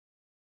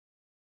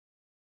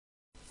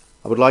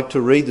I would like to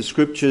read the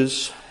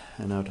scriptures,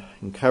 and I'd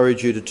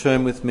encourage you to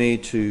turn with me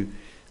to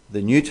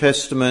the New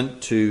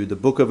Testament, to the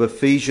book of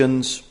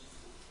Ephesians,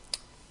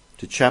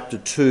 to chapter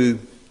 2.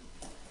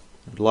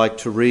 I'd like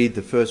to read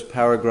the first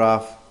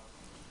paragraph,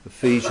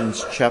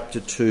 Ephesians chapter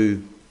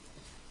 2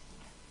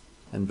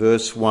 and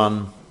verse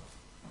 1,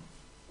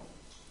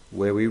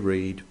 where we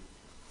read,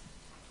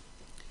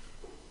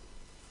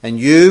 "And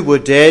you were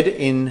dead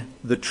in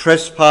the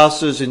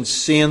trespasses and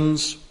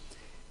sins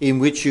in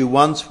which you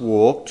once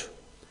walked,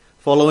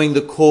 following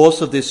the course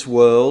of this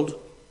world,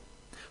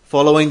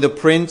 following the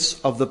prince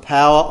of the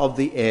power of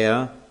the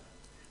air,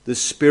 the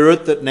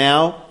spirit that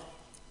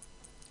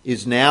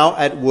is now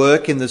at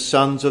work in the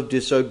sons of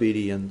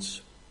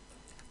disobedience,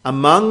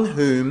 among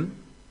whom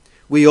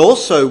we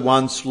also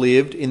once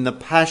lived in the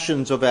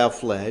passions of our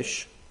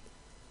flesh,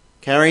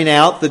 carrying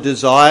out the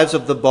desires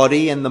of the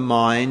body and the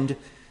mind,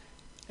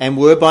 and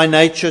were by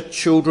nature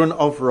children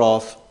of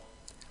wrath,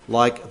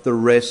 like the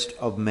rest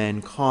of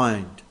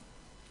mankind.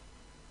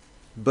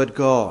 But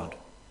God,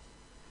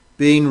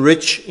 being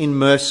rich in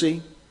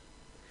mercy,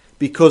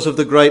 because of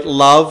the great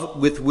love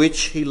with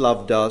which he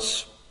loved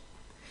us,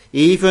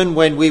 even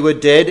when we were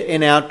dead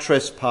in our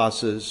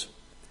trespasses,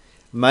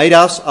 made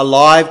us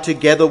alive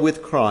together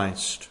with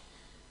Christ.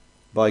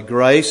 By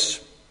grace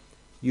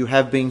you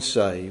have been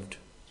saved,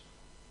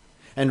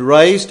 and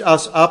raised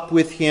us up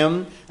with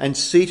him and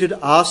seated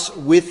us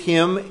with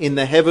him in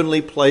the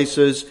heavenly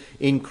places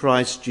in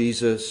Christ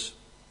Jesus,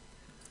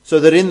 so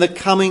that in the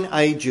coming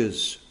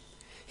ages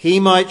he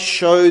might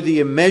show the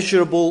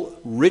immeasurable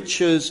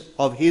riches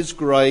of his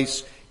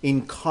grace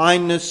in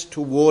kindness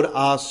toward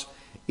us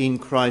in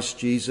Christ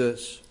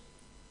Jesus.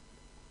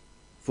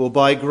 For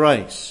by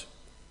grace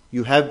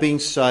you have been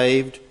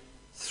saved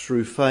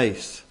through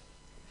faith.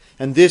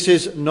 And this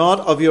is not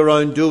of your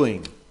own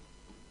doing.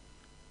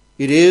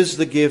 It is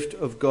the gift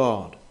of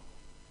God,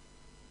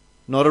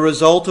 not a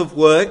result of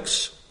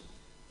works,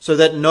 so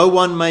that no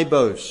one may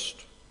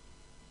boast.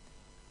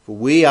 For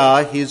we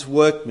are his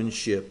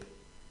workmanship,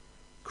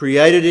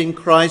 created in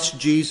Christ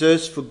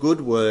Jesus for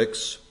good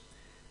works,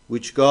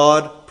 which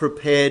God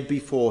prepared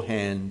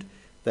beforehand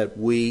that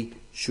we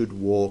should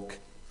walk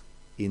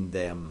in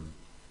them."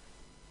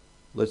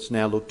 Let's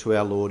now look to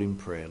our Lord in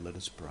prayer. Let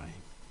us pray.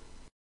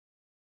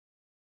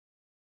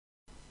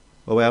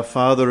 O our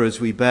Father, as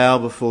we bow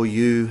before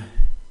you,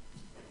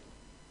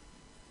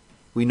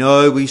 we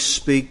know we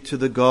speak to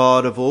the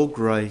God of all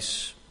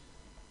grace,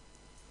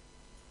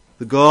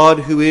 the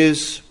God who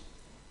is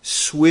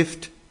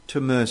swift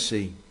to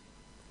mercy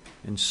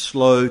and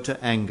slow to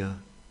anger,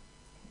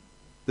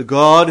 the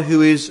God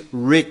who is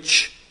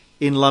rich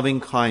in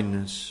loving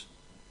kindness,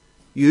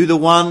 you the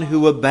one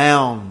who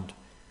abound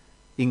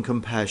in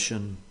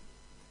compassion.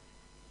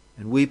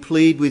 And we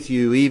plead with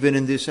you even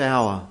in this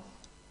hour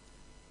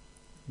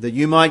that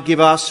you might give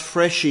us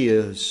fresh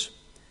ears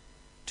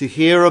to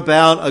hear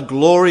about a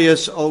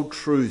glorious old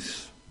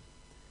truth,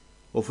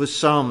 or for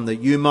some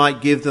that you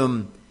might give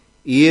them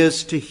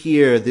ears to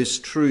hear this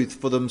truth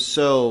for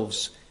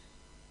themselves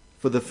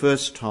for the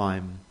first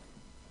time.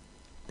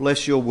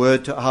 Bless your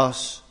word to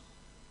us.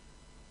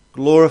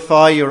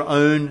 Glorify your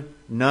own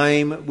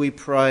name, we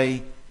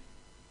pray.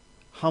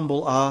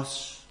 Humble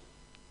us.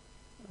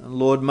 And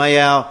Lord, may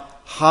our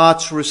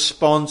heart's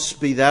response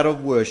be that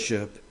of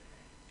worship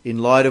in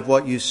light of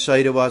what you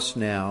say to us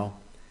now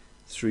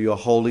through your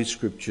holy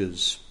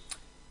scriptures.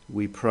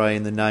 We pray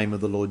in the name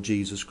of the Lord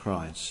Jesus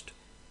Christ.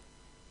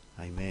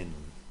 Amen.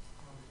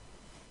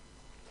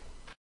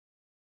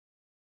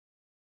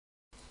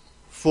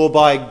 For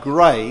by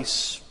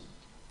grace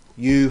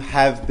you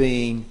have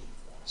been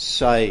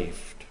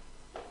saved.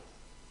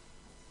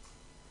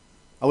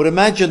 I would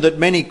imagine that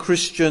many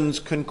Christians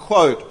can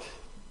quote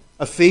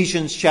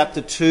Ephesians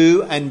chapter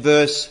 2 and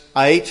verse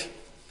 8.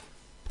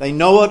 They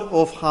know it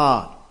off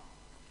heart.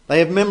 They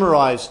have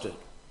memorized it.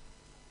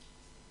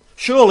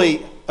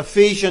 Surely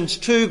Ephesians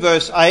 2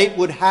 verse 8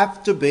 would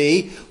have to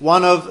be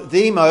one of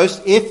the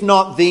most, if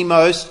not the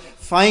most,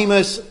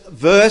 famous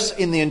verse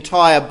in the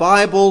entire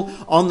Bible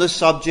on the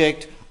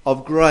subject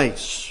of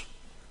grace.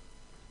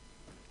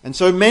 And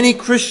so many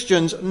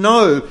Christians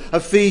know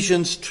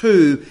Ephesians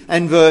 2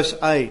 and verse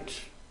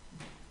 8.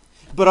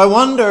 But I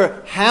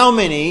wonder how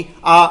many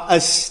are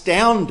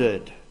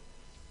astounded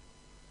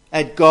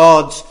at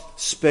God's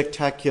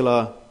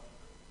spectacular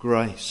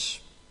grace.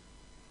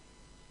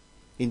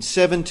 In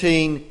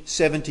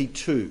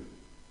 1772,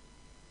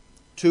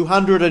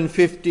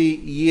 250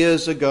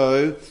 years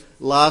ago,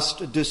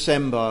 last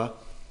December,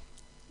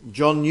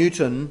 John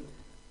Newton,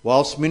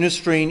 whilst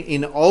ministering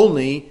in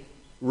Olney,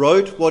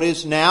 wrote what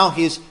is now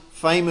his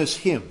famous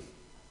hymn,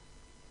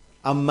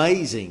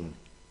 Amazing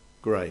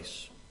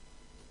Grace.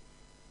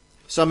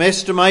 Some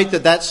estimate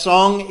that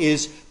song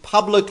is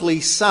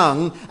publicly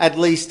sung at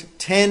least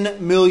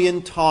 10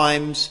 million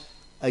times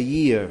a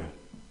year.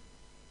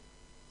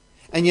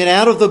 And yet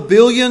out of the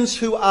billions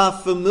who are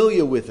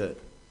familiar with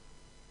it,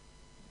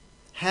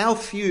 how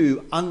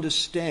few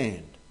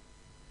understand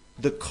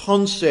the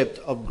concept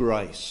of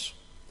grace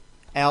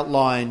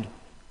outlined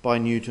by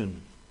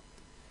Newton.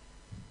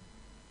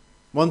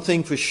 One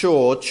thing for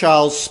sure,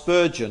 Charles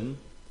Spurgeon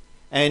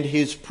and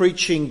his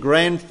preaching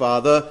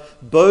grandfather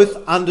both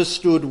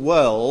understood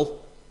well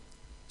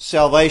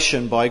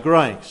salvation by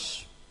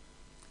grace.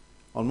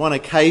 On one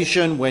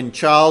occasion, when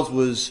Charles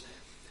was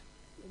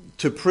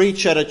to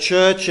preach at a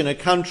church in a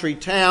country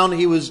town,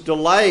 he was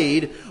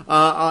delayed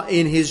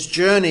in his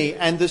journey,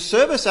 and the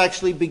service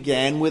actually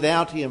began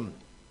without him.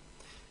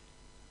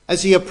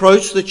 As he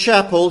approached the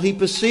chapel, he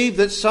perceived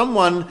that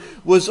someone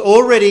was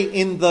already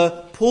in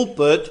the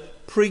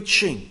pulpit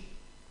preaching.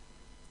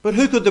 But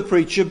who could the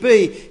preacher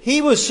be?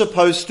 He was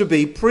supposed to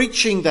be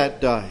preaching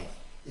that day.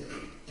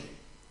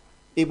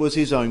 It was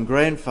his own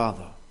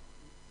grandfather.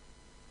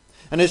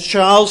 And as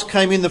Charles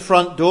came in the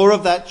front door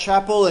of that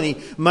chapel and he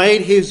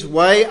made his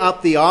way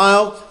up the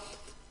aisle,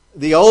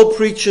 the old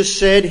preacher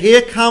said,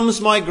 "Here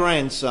comes my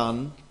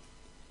grandson.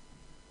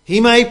 He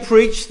may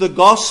preach the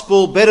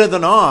gospel better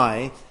than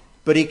I,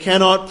 but he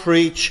cannot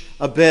preach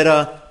a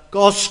better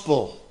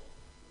gospel.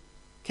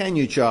 Can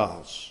you,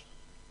 Charles?"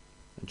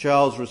 And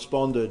Charles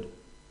responded,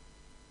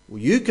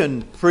 "Well, you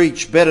can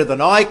preach better than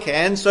I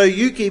can, so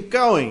you keep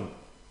going."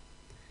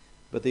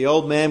 But the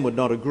old man would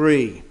not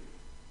agree.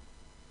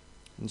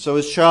 And so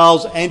as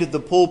Charles entered the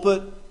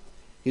pulpit,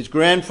 his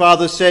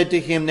grandfather said to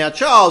him, "Now,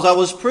 Charles, I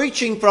was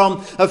preaching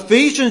from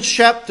Ephesians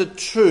chapter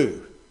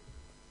 2.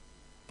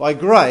 By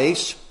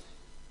grace,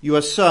 you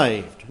are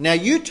saved. Now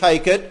you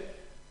take it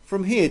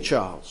from here,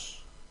 Charles."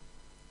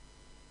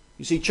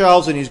 You see,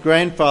 Charles and his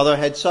grandfather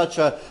had such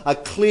a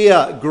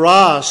clear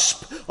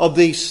grasp of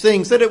these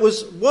things that it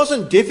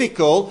wasn't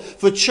difficult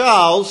for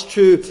Charles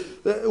to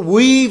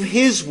weave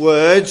his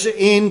words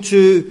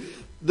into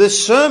the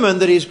sermon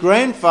that his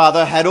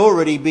grandfather had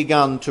already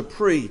begun to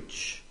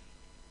preach.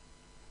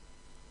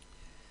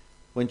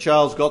 When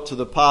Charles got to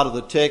the part of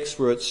the text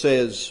where it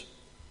says,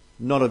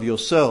 "Not of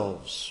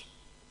yourselves,"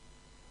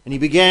 and he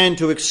began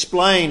to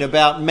explain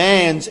about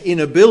man's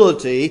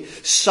inability,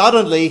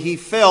 suddenly he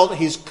felt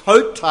his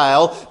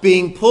coattail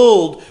being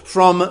pulled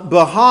from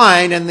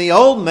behind, and the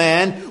old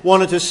man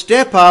wanted to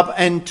step up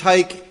and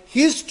take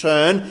his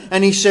turn,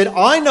 and he said,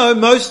 "I know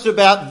most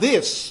about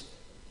this,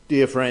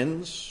 dear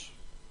friends."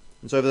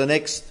 And so for the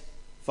next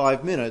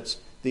 5 minutes,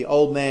 the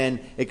old man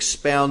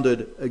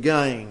expounded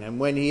again. And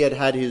when he had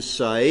had his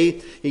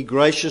say, he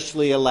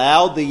graciously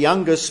allowed the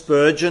younger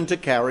Spurgeon to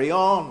carry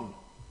on.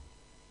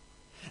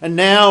 And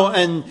now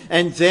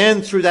and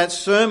then through that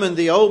sermon,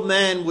 the old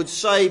man would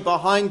say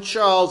behind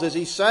Charles as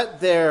he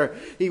sat there,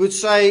 he would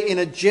say in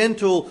a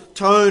gentle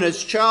tone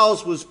as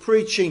Charles was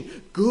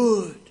preaching,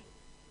 "Good,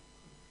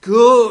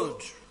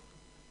 good."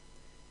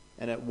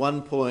 And at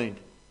one point,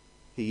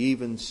 he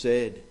even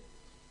said,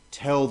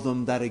 "Tell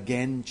them that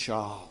again,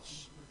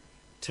 Charles.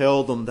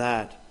 Tell them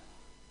that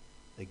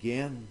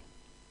again."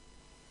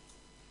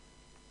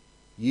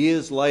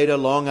 Years later,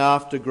 long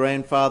after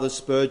Grandfather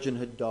Spurgeon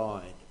had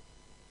died,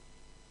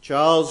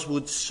 Charles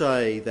would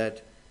say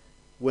that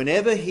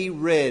whenever he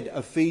read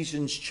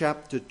Ephesians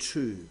chapter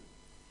 2,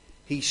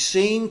 he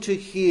seemed to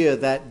hear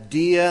that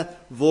dear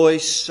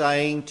voice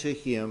saying to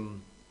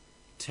him,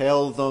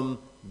 "Tell them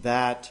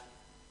that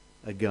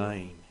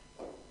again."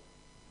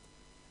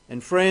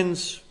 And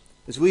friends,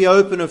 as we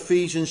open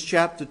Ephesians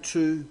chapter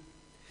 2,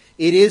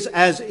 it is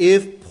as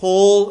if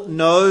Paul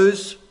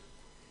knows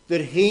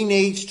that he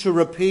needs to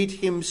repeat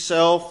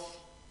himself.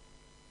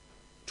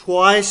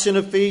 Twice in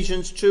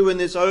Ephesians 2 in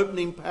this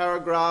opening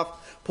paragraph,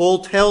 Paul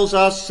tells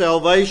us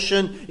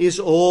salvation is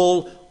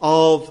all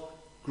of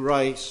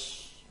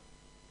grace.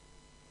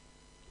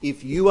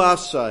 If you are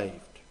saved,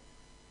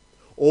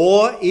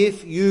 or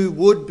if you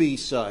would be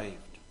saved,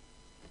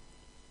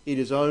 it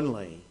is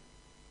only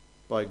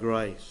by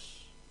grace.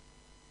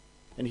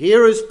 And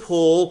here is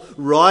Paul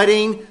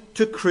writing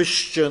to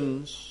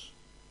Christians,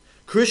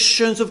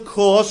 of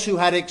course, who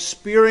had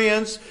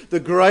experienced the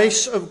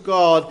grace of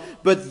God,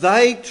 but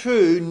they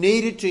too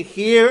needed to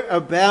hear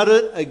about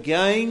it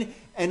again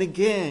and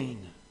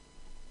again.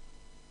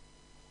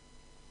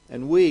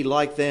 And we,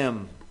 like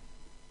them,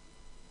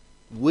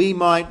 we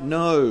might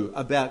know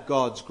about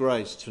God's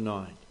grace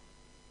tonight,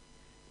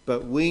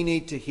 but we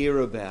need to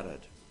hear about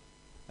it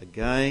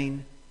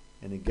again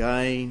and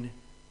again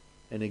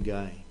and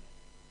again.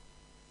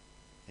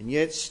 And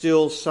yet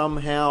still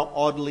somehow,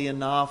 oddly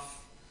enough,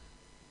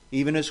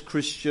 even as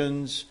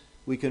Christians,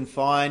 we can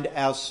find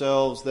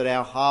ourselves that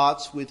our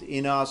hearts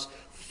within us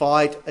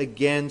fight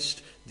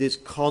against this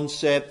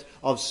concept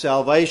of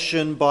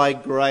salvation by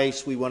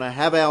grace. We want to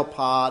have our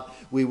part.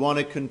 We want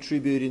to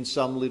contribute in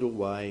some little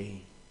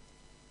way.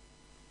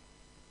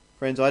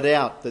 Friends, I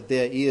doubt that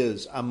there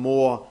is a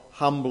more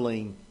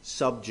humbling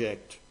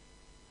subject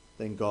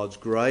than God's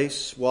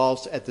grace,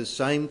 whilst at the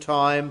same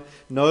time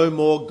no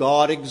more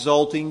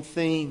God-exalting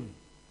theme.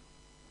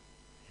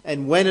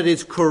 And when it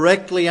is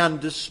correctly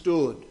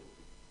understood,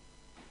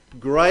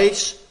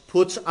 grace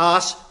puts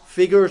us,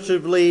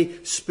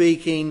 figuratively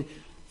speaking,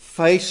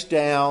 face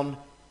down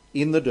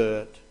in the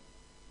dirt.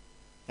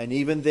 And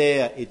even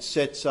there it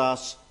sets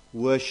us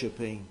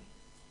worshipping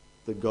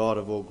the God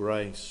of all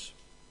grace.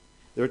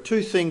 There are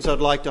two things I'd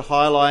like to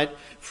highlight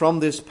from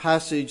this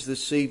passage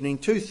this evening,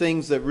 two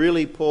things that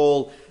really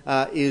Paul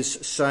is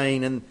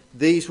saying, and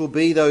these will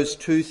be those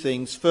two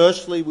things.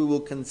 Firstly, we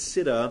will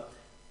consider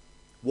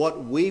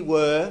what we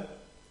were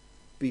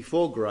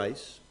before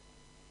grace,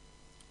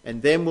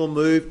 and then we'll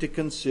move to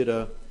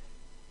consider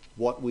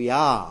what we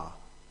are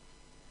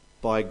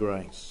by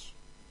grace.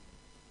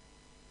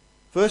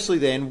 Firstly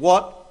then,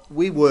 what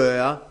we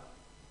were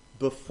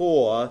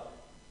before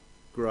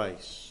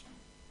grace.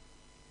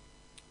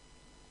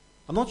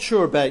 I'm not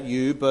sure about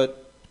you,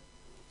 but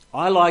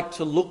I like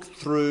to look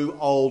through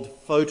old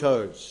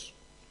photos.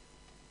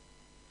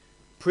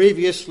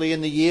 Previously,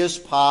 in the years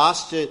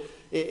past,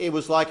 it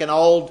was like an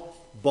old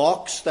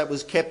box that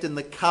was kept in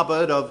the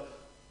cupboard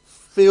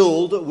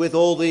filled with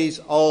all these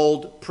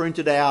old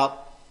printed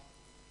out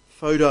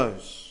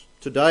photos.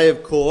 Today,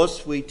 of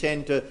course, we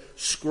tend to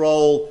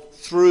scroll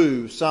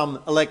through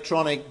some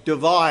electronic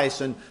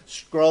device and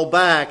scroll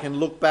back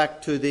and look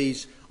back to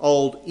these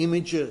old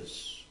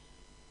images.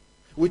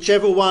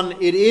 Whichever one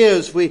it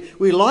is,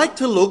 we like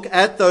to look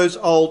at those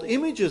old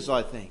images,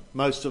 I think,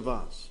 most of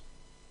us.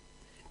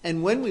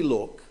 And when we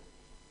look,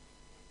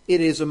 it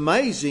is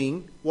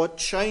amazing what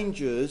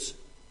changes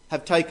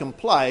have taken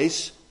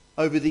place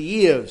over the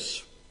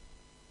years.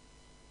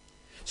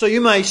 So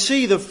you may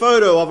see the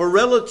photo of a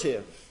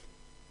relative,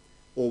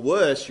 or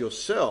worse,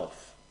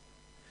 yourself,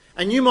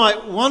 and you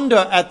might wonder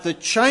at the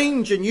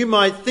change, and you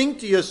might think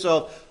to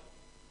yourself,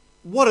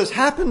 what has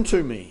happened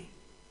to me?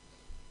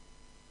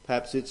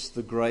 Perhaps it's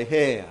the grey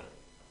hair,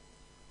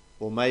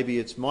 or maybe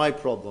it's my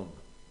problem,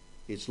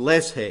 it's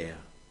less hair.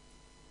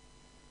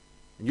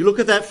 And you look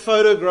at that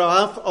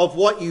photograph of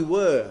what you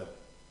were,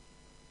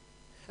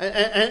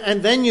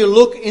 and then you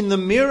look in the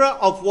mirror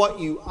of what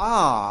you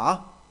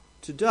are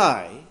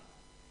today,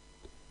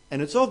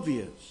 and it's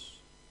obvious.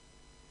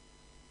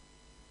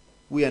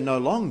 We are no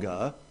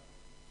longer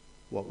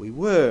what we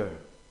were.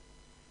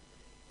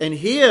 And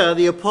here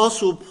the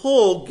Apostle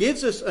Paul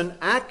gives us an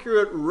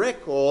accurate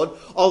record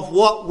of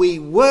what we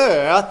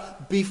were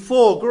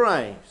before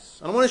grace.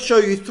 And I want to show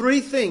you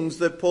three things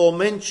that Paul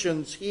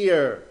mentions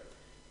here.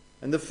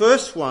 And the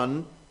first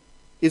one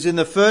is in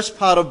the first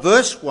part of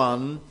verse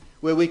 1,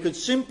 where we could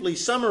simply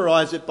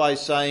summarize it by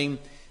saying,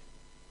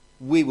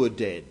 we were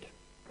dead.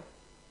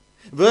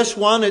 Verse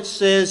 1, it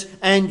says,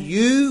 and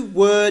you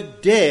were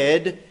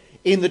dead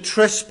in the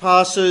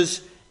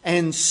trespasses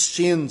and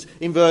sins.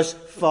 In verse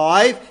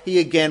 5, he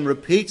again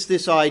repeats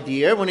this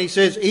idea when he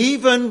says,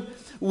 even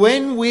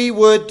when we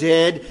were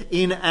dead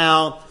in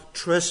our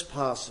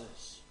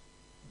trespasses.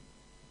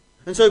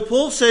 And so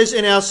Paul says,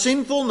 in our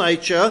sinful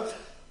nature,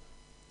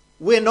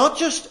 we're not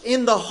just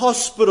in the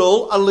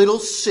hospital a little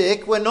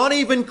sick. We're not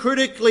even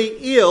critically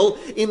ill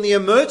in the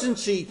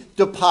emergency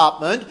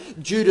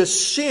department due to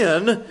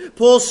sin.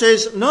 Paul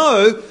says,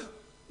 no,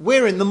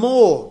 we're in the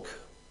morgue.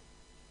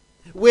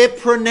 We're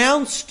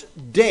pronounced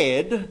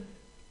dead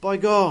by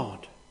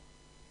God.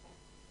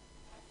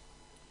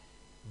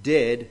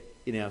 Dead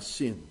in our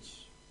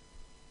sins.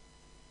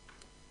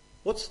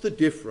 What's the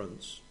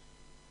difference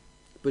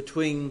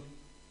between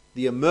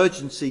the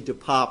emergency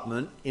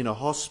department in a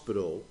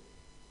hospital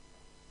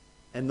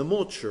and the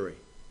mortuary?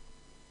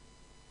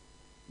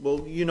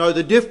 Well, you know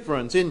the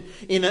difference. In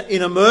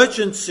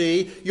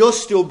emergency, you're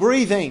still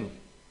breathing.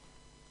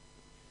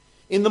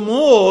 In the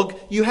morgue,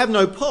 you have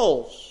no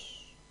pulse.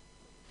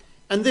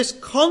 And this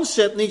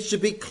concept needs to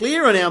be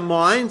clear in our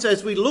minds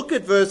as we look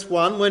at verse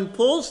 1 when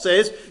Paul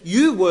says,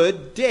 you were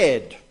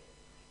dead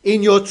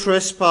in your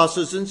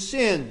trespasses and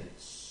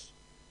sins.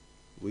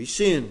 We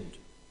sinned,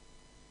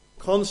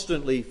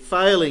 constantly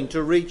failing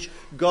to reach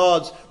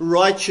God's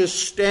righteous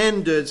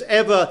standards,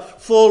 ever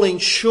falling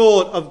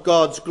short of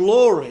God's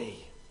glory.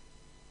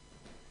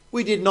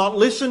 We did not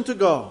listen to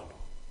God.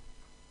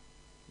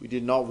 We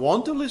did not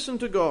want to listen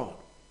to God.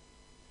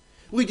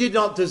 We did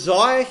not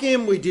desire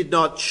Him. We did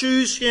not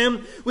choose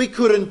Him. We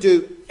couldn't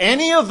do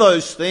any of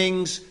those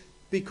things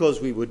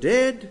because we were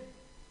dead.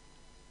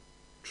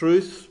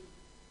 Truth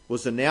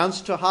was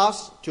announced to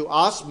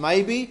us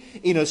maybe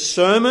in a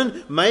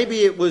sermon. Maybe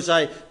it was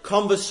a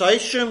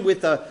conversation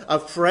with a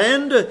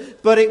friend,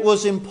 but it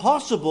was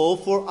impossible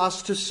for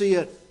us to see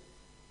it.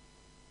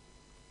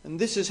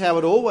 And this is how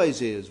it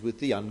always is with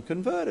the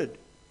unconverted.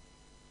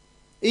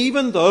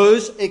 Even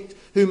those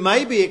who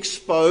may be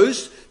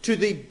exposed to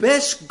the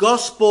best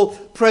gospel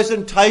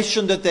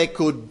presentation that there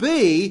could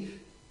be,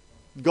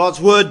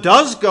 God's word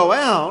does go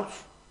out,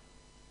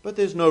 but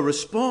there's no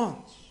response.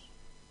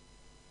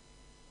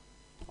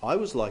 I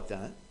was like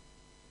that.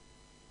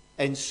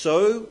 And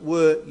so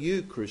were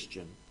you,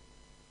 Christian.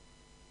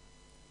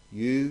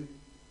 You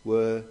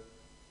were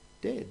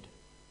dead.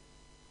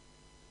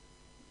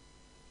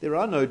 There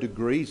are no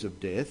degrees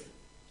of death.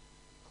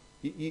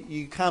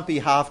 You can't be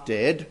half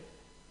dead.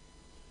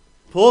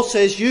 Paul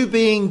says, you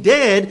being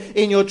dead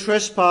in your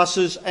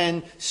trespasses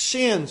and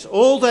sins,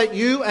 all that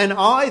you and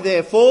I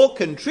therefore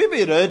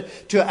contributed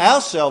to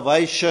our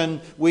salvation,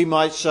 we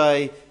might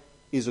say,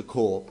 is a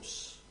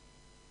corpse.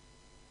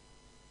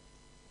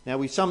 Now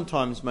we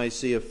sometimes may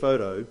see a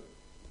photo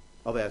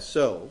of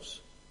ourselves.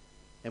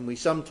 And we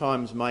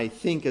sometimes may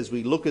think, as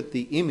we look at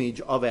the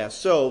image of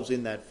ourselves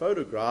in that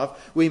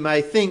photograph, we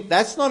may think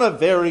that's not a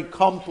very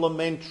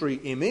complimentary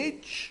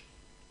image.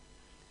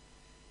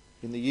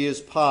 In the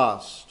years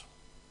past,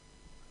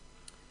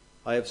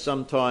 I have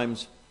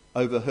sometimes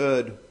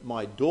overheard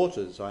my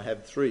daughters, I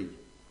have 3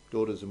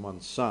 daughters and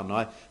 1 son,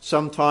 I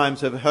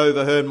sometimes have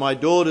overheard my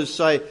daughters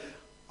say,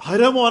 I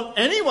don't want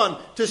anyone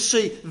to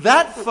see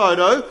that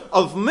photo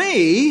of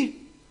me.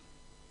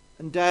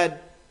 And Dad,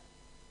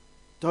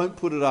 don't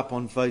put it up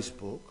on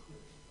Facebook.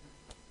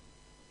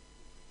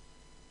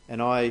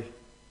 And I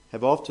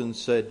have often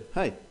said,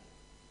 hey,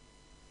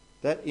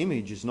 that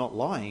image is not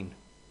lying.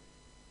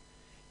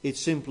 It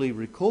simply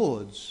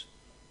records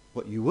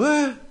what you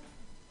were.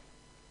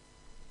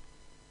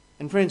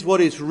 And friends, what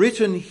is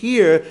written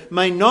here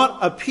may not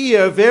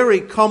appear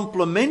very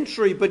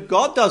complimentary, but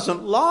God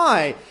doesn't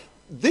lie.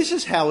 This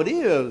is how it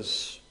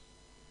is.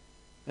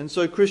 And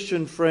so,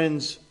 Christian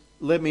friends,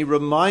 let me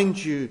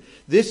remind you,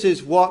 this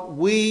is what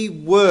we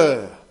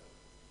were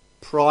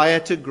prior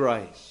to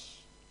grace.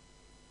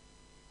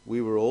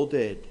 We were all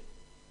dead.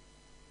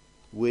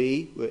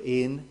 We were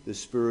in the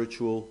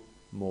spiritual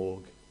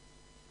morgue.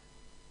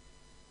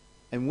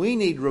 And we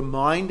need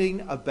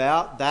reminding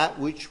about that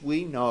which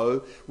we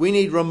know. We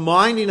need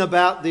reminding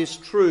about this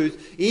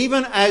truth,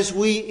 even as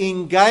we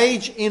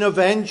engage in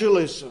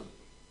evangelism.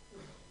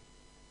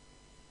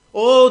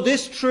 All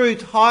this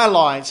truth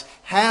highlights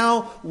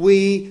how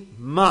we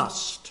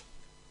must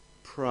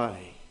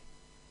pray.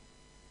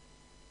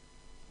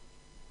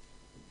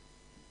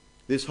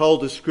 This whole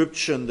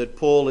description that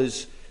Paul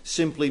is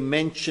simply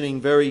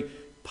mentioning very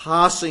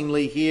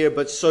passingly here,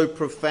 but so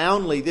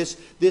profoundly,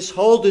 this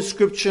whole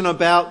description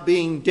about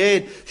being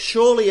dead,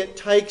 surely it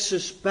takes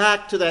us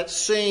back to that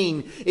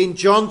scene in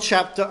John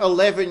chapter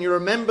 11. You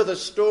remember the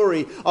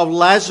story of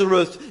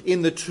Lazarus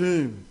in the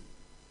tomb.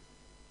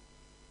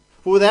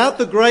 For without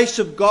the grace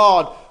of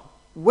God,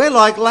 we're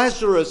like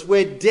Lazarus.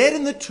 We're dead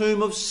in the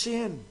tomb of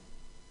sin.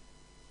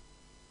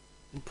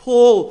 And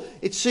Paul,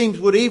 it seems,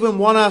 would even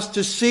want us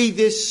to see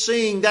this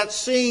scene, that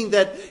scene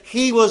that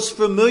he was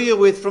familiar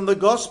with from the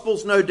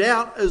Gospels, no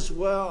doubt, as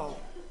well.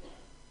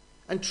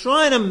 And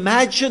try and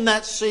imagine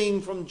that scene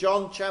from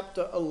John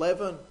chapter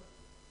 11.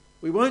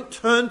 We won't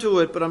turn to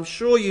it, but I'm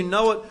sure you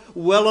know it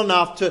well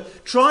enough to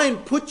try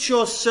and put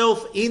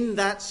yourself in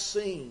that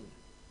scene.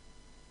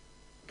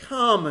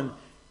 Come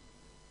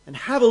and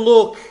have a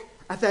look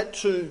at that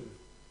tomb.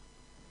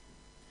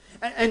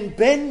 And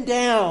bend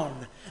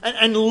down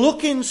and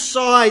look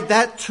inside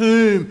that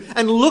tomb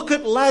and look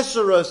at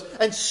Lazarus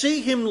and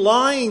see him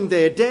lying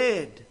there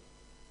dead.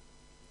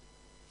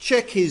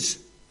 Check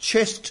his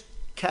chest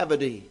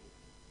cavity.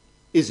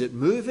 Is it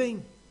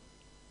moving?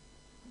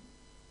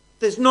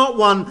 There's not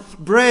one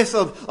breath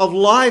of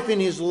life in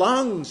his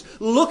lungs.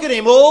 Look at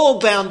him all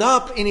bound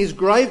up in his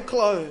grave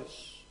clothes.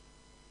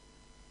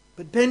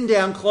 But bend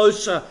down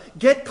closer.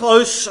 Get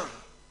closer.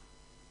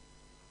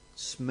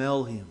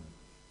 Smell him.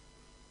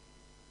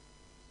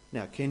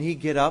 Now, can he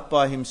get up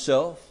by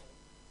himself?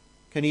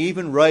 Can he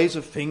even raise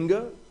a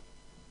finger?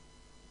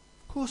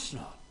 Of course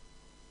not.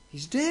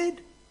 He's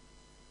dead.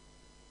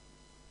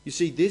 You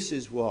see, this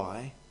is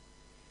why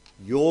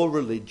your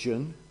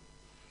religion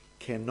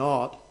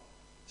cannot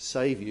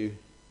save you.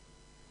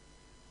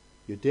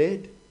 You're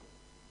dead.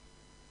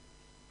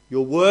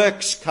 Your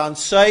works can't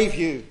save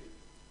you.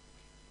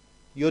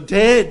 You're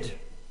dead.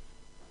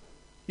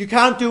 You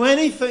can't do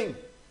anything.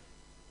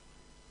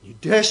 You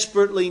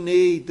desperately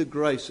need the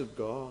grace of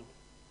God.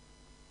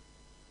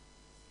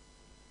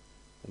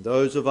 And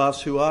those of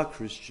us who are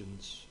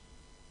Christians,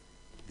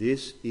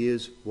 this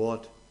is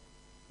what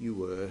you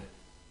were.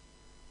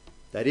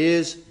 That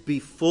is,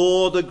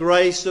 before the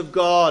grace of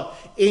God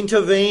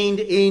intervened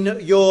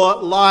in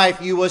your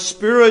life, you were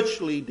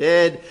spiritually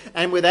dead,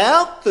 and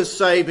without the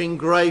saving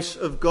grace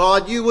of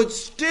God, you would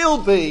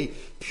still be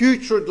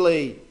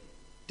putridly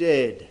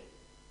dead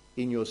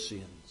in your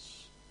sins.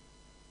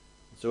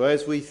 So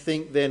as we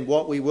think then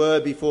what we were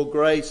before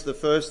grace, the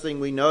first thing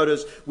we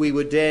notice, we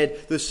were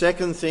dead. The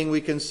second thing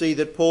we can see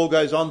that Paul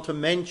goes on to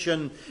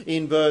mention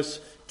in verse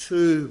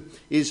 2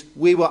 is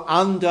we were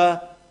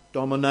under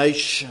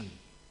domination.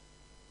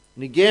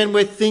 And again,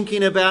 we're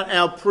thinking about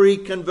our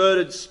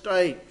pre-converted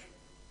state.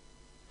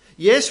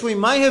 Yes, we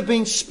may have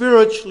been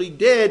spiritually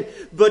dead,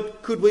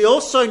 but could we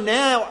also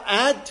now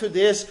add to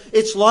this,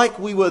 it's like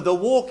we were the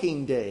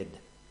walking dead.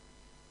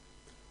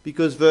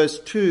 Because verse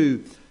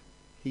 2,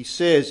 he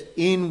says,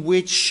 in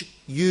which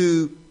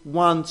you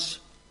once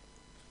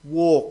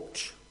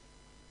walked.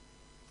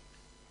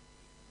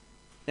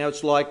 Now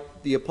it's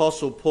like the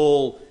Apostle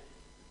Paul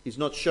is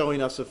not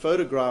showing us a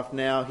photograph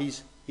now.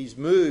 He's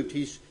moved.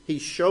 He's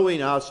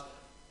showing us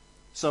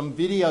some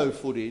video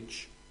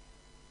footage.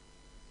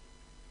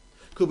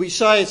 Could we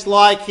say it's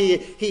like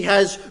he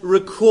has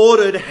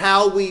recorded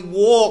how we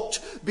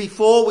walked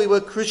before we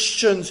were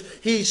Christians?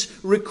 He's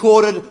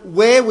recorded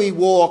where we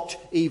walked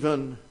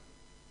even.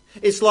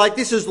 It's like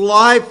this is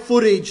live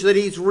footage that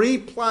he's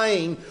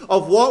replaying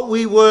of what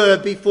we were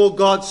before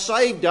God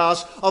saved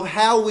us, of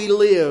how we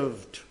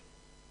lived.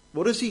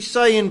 What does he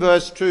say in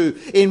verse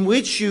 2? In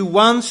which you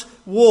once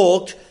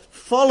walked,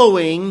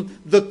 following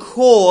the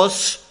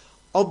course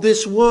of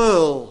this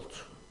world.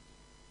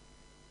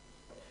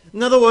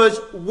 In other words,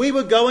 we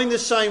were going the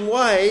same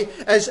way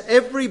as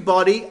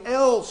everybody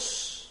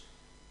else.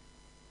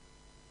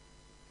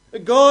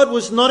 God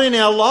was not in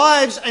our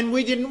lives, and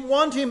we didn't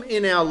want him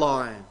in our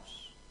lives.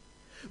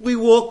 We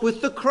walked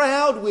with the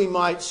crowd, we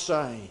might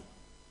say.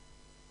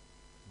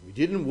 We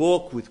didn't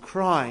walk with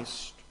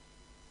Christ.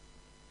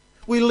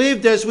 We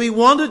lived as we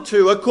wanted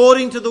to,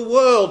 according to the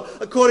world,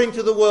 according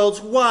to the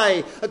world's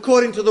way,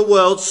 according to the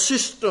world's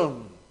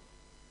system.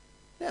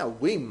 Now,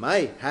 we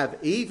may have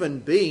even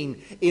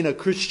been in a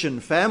Christian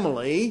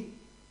family.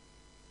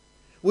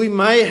 We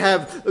may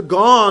have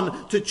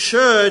gone to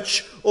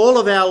church all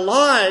of our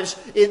lives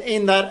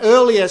in that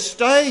earlier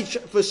stage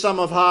for some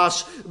of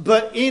us,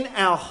 but in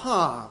our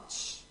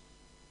hearts,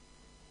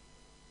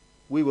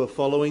 we were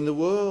following the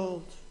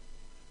world.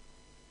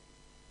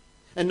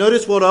 And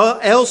notice what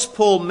else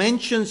Paul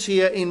mentions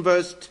here in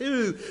verse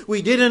 2.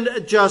 We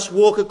didn't just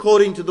walk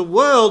according to the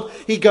world.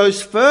 He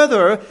goes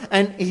further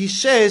and he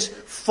says,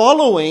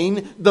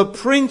 following the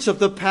prince of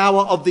the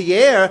power of the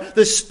air,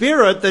 the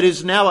spirit that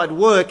is now at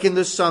work in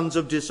the sons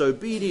of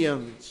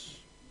disobedience.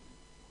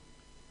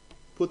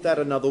 Put that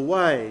another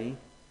way,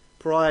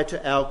 prior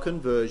to our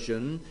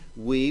conversion,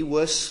 we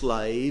were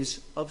slaves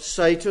of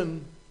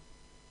Satan.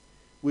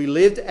 We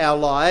lived our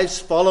lives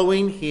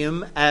following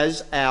him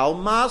as our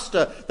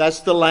master.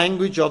 That's the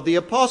language of the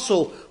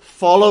apostle.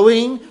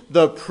 Following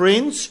the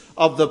prince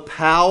of the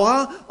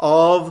power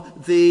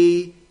of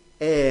the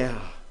air.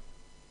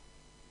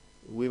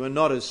 We were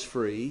not as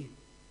free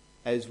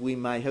as we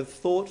may have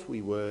thought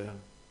we were.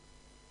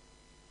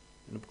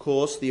 And of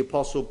course, the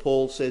Apostle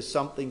Paul says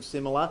something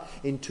similar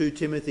in 2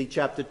 Timothy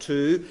chapter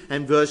 2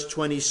 and verse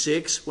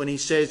 26 when he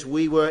says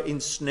we were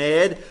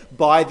ensnared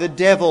by the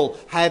devil,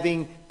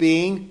 having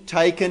been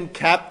taken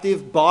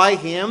captive by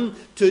him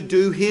to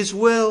do his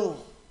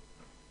will.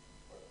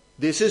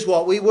 This is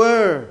what we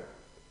were.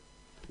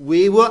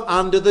 We were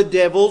under the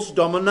devil's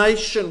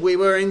domination. We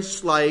were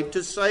enslaved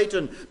to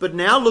Satan. But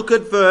now look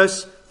at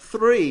verse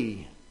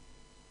 3.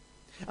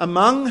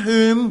 Among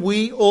whom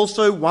we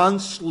also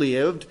once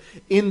lived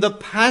in the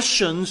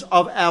passions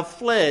of our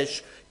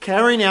flesh,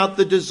 carrying out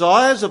the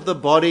desires of the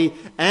body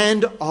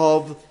and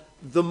of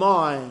the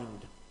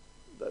mind.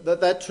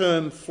 That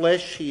term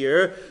flesh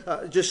here,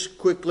 just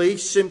quickly,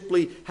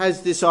 simply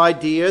has this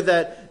idea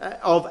that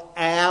of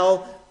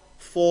our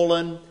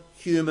fallen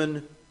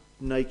human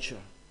nature.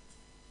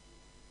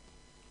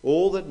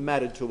 All that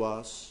mattered to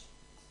us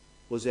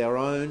was our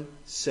own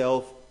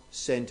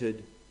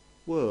self-centered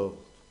world.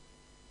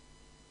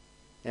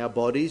 Our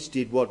bodies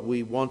did what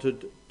we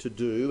wanted to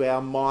do.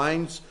 Our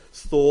minds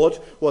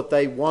thought what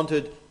they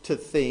wanted to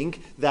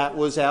think. That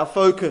was our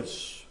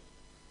focus.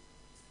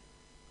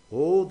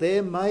 Oh,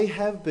 there may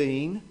have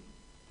been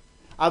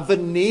a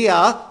veneer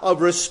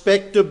of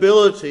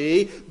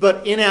respectability,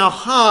 but in our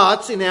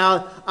hearts, in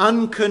our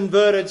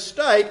unconverted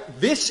state,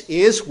 this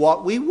is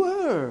what we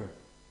were.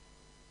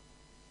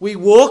 We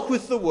walked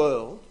with the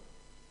world.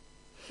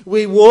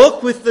 We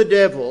walked with the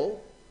devil.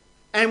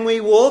 And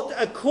we walked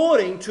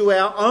according to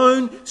our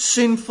own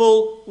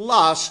sinful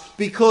lusts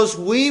because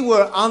we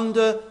were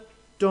under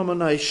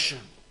domination.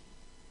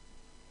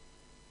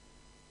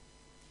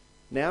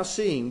 Now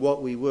seeing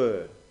what we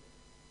were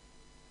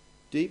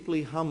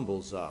deeply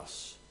humbles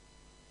us,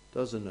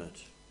 doesn't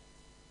it?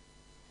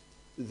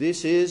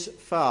 This is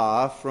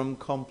far from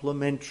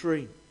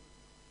complimentary.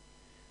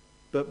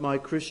 But my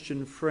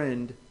Christian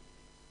friend,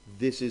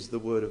 this is the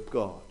Word of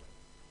God.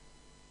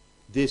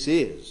 This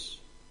is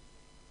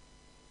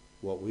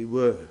what we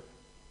were.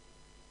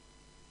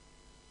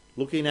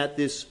 Looking at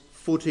this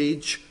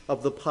footage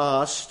of the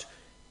past,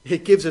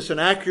 it gives us an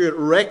accurate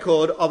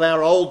record of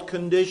our old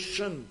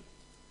condition.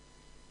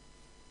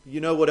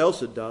 You know what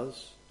else it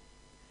does?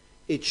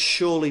 It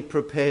surely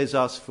prepares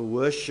us for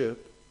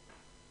worship.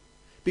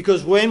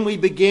 Because when we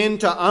begin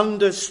to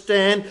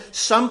understand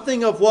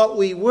something of what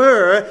we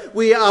were,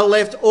 we are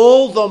left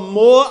all the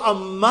more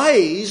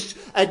amazed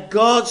at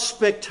God's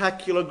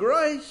spectacular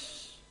grace.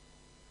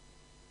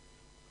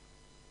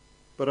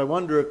 But I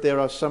wonder if there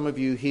are some of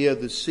you here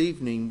this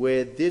evening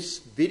where this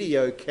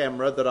video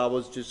camera that I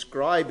was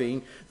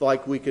describing,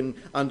 like we can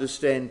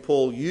understand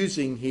Paul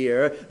using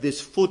here, this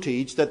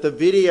footage, that the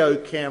video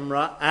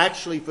camera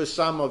actually for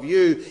some of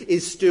you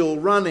is still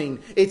running.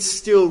 It's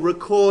still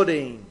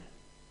recording.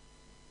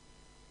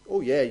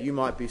 Oh yeah, you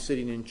might be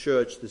sitting in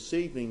church this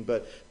evening,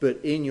 but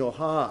in your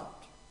heart,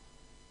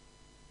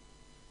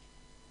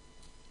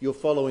 you're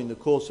following the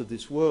course of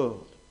this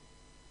world.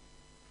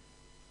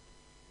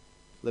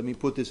 Let me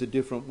put this a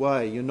different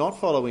way. You're not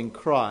following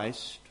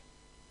Christ.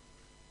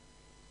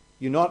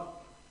 You're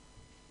not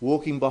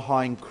walking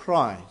behind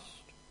Christ.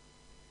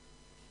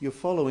 You're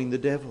following the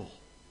devil.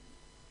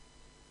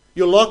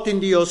 You're locked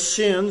into your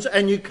sins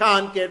and you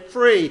can't get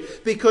free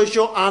because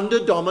you're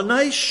under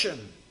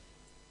domination.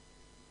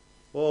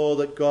 Oh,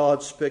 that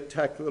God's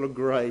spectacular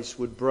grace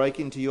would break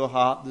into your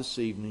heart this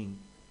evening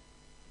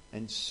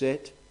and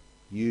set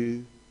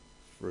you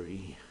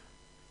free.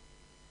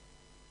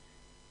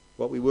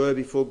 What we were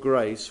before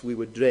grace, we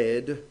were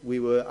dead, we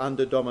were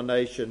under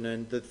domination.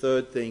 And the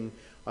third thing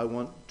I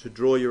want to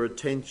draw your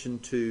attention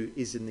to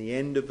is in the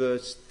end of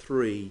verse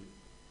 3,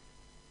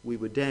 we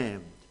were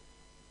damned.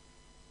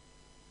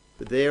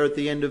 But there at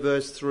the end of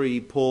verse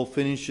 3, Paul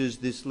finishes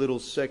this little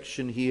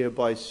section here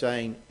by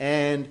saying,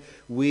 and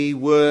we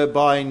were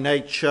by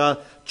nature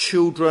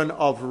children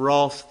of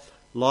wrath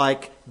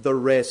like the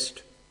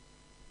rest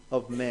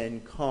of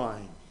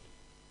mankind.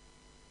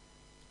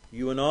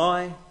 You and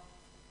I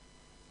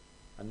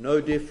are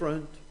no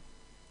different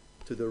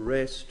to the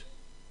rest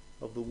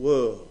of the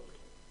world.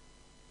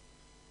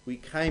 We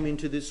came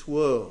into this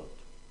world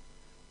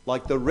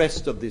like the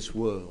rest of this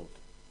world.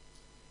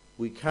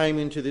 We came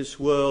into this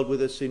world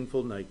with a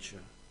sinful nature.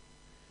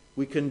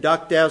 We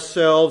conduct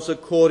ourselves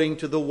according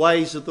to the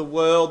ways of the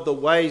world, the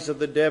ways of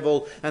the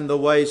devil, and the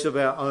ways of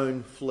our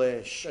own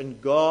flesh.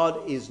 And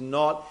God is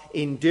not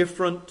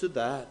indifferent to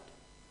that.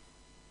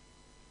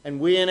 And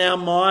we in our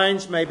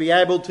minds may be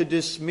able to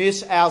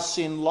dismiss our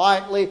sin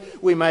lightly.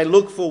 We may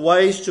look for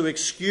ways to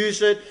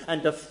excuse it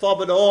and to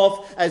fob it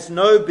off as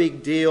no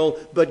big deal.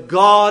 But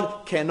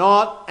God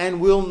cannot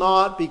and will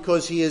not,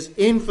 because He is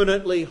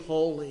infinitely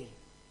holy.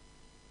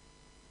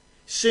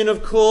 Sin,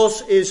 of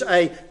course, is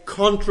a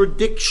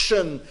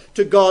contradiction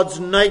to God's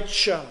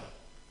nature.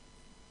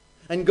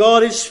 And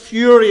God is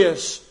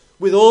furious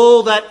with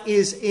all that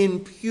is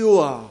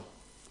impure.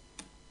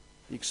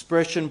 The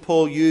expression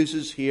Paul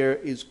uses here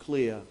is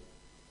clear.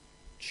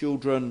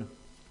 Children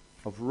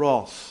of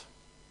wrath.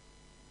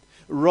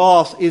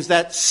 Wrath is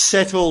that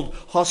settled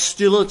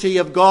hostility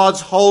of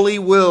God's holy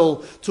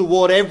will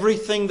toward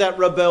everything that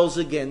rebels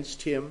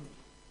against Him.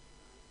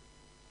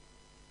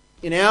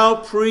 In our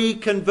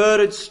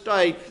pre-converted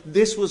state,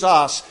 this was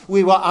us.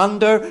 We were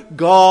under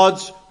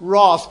God's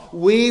wrath.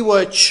 We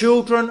were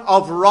children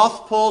of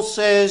wrath, Paul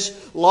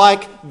says,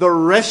 like the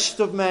rest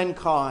of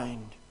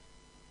mankind.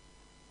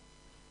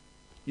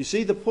 You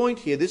see the point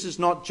here? This is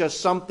not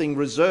just something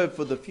reserved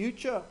for the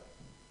future.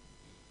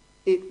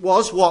 It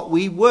was what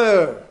we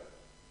were.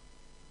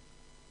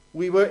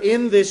 We were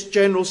in this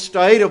general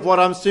state of what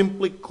I'm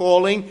simply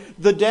calling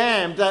the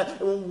damned.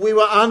 We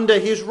were under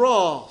His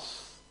wrath.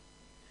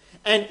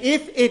 And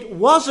if it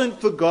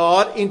wasn't for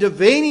God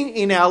intervening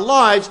in our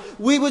lives,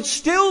 we would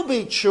still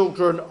be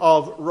children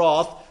of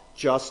wrath,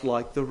 just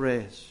like the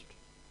rest.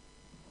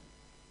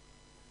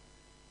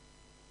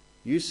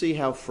 You see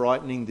how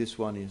frightening this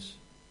one is?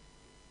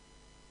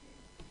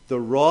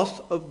 The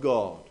wrath of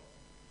God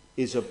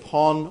is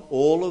upon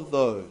all of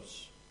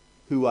those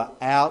who are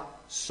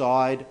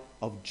outside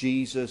of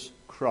Jesus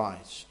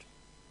Christ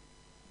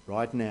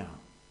right now.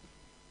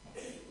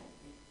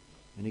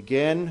 And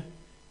again,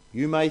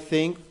 you may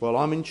think, well,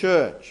 I'm in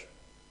church.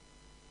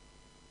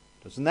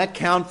 Doesn't that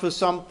count for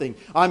something?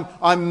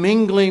 I'm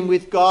mingling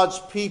with God's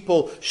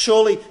people.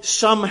 Surely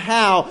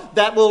somehow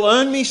that will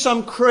earn me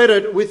some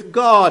credit with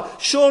God.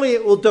 Surely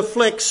it will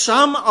deflect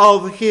some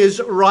of His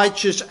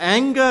righteous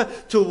anger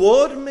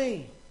toward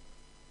me.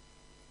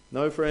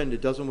 No, friend,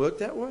 it doesn't work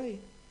that way.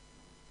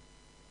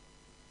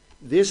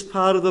 This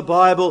part of the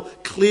Bible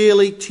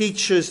clearly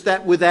teaches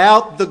that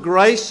without the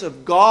grace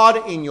of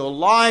God in your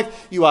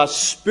life, you are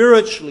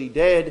spiritually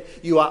dead,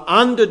 you are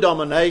under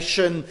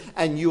domination,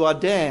 and you are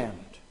damned.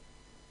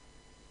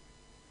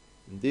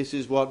 And this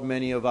is what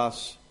many of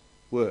us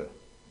were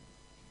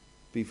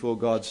before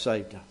God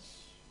saved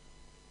us.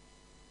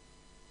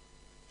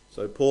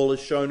 So Paul has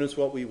shown us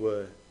what we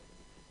were,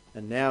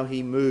 and now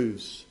he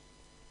moves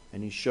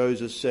and he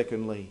shows us,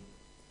 secondly,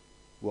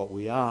 what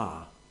we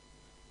are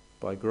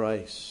by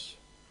grace.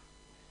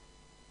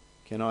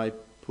 Can I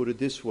put it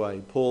this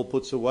way? Paul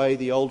puts away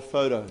the old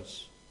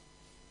photos.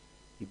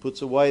 He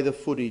puts away the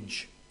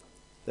footage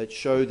that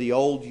show the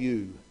old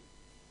you.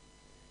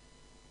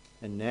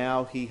 And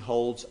now he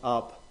holds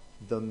up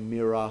the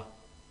mirror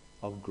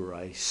of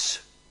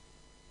grace.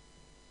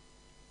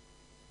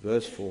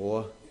 Verse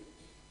 4.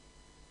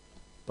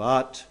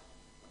 But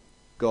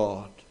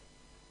God,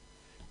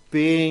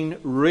 being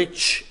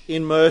rich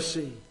in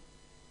mercy,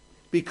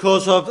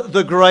 because of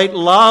the great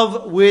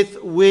love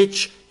with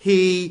which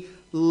He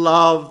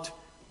loved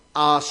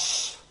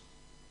us.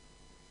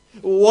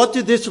 What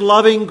did this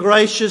loving,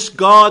 gracious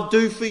God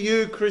do for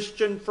you,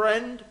 Christian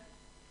friend?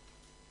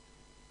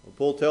 Well,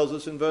 Paul tells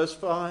us in verse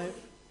 5.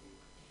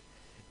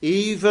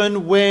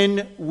 Even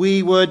when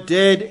we were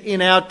dead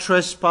in our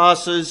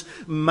trespasses,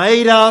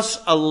 made us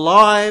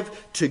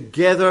alive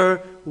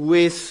together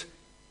with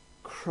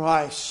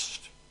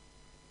Christ.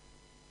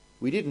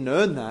 We didn't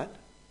earn that.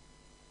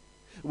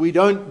 We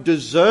don't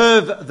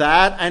deserve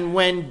that, and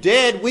when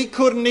dead, we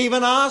couldn't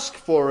even ask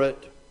for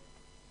it.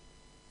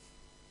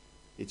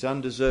 It's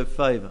undeserved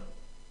favour.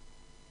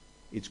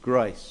 It's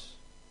grace.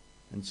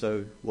 And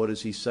so, what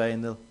does he say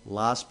in the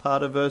last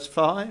part of verse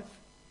 5?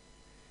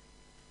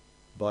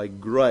 By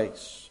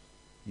grace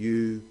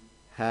you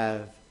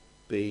have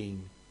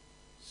been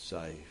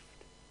saved.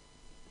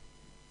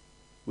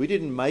 We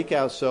didn't make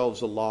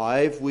ourselves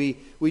alive. We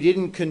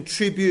didn't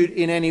contribute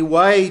in any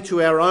way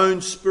to our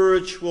own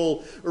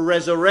spiritual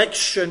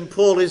resurrection.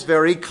 Paul is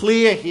very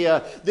clear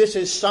here. This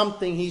is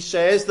something, he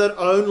says, that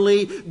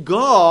only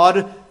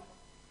God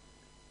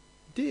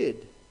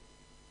did.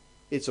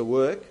 It's a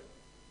work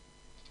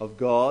of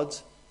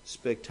God's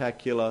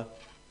spectacular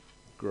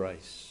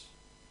grace.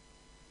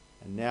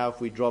 And now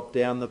if we drop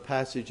down the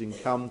passage and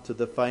come to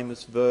the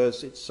famous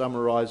verse, it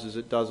summarizes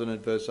it, doesn't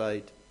it? Verse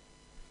 8.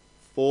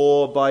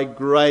 For by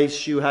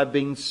grace you have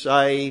been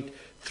saved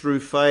through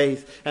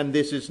faith, and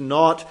this is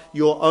not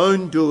your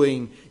own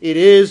doing. It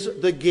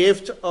is the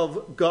gift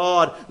of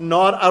God,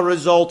 not a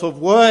result of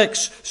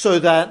works, so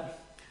that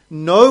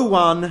no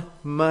one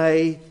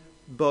may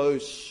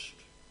boast.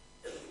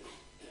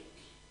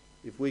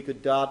 If we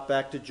could dart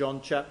back to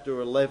John chapter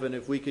 11,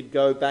 if we could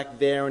go back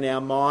there in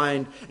our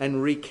mind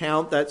and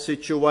recount that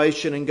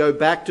situation and go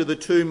back to the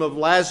tomb of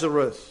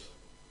Lazarus,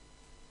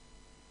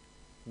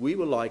 we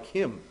were like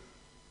him.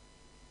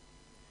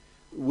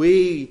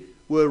 We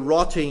were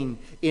rotting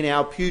in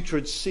our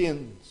putrid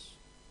sins.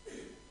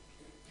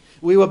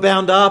 We were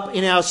bound up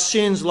in our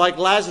sins like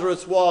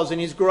Lazarus was in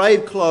his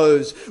grave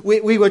clothes.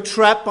 We were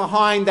trapped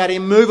behind that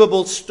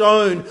immovable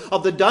stone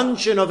of the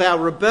dungeon of our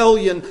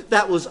rebellion.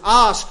 That was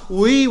us.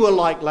 We were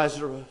like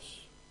Lazarus.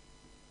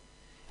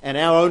 And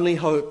our only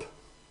hope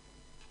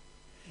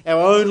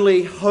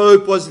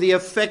was the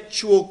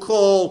effectual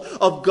call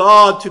of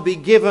God to be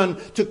given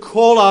to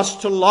call us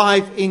to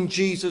life in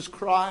Jesus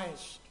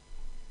Christ.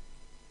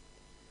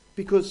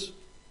 Because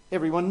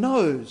everyone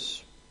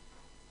knows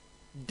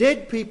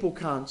dead people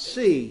can't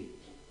see.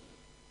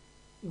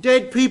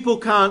 Dead people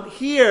can't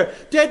hear.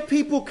 Dead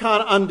people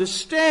can't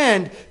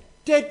understand.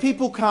 Dead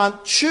people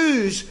can't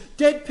choose.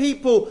 Dead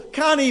people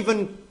can't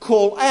even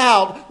call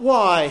out.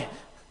 Why?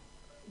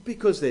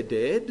 Because they're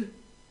dead.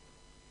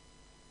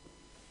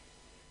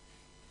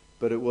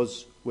 But it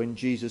was when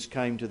Jesus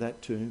came to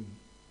that tomb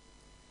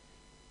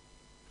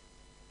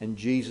and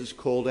Jesus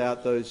called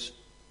out those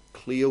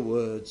clear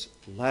words,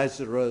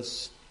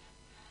 Lazarus,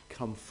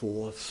 come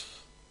forth.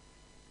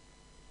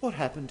 What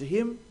happened to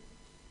him?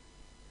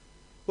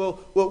 Well,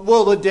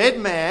 the dead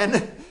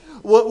man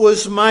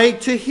was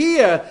made to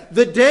hear.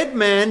 The dead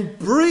man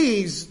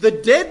breathes. The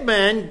dead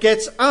man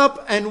gets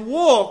up and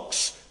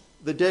walks.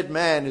 The dead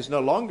man is no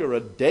longer a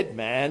dead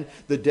man.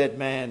 The dead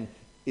man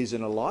is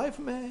an alive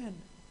man.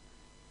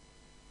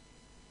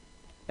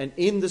 And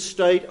in the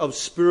state of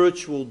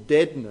spiritual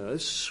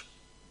deadness,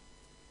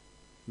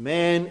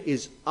 man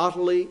is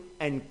utterly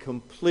and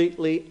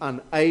completely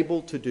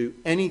unable to do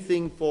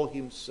anything for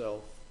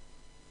himself.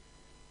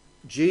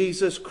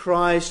 Jesus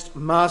Christ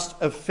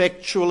must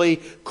effectually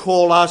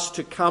call us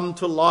to come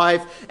to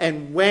life,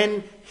 and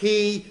when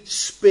he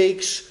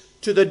speaks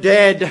to the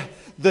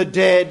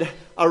dead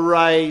are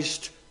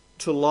raised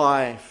to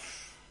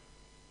life.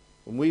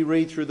 When we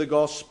read through the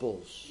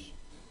Gospels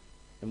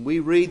and we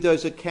read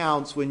those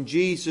accounts when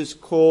Jesus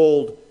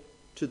called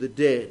to the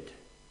dead,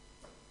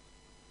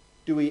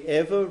 do we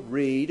ever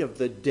read of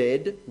the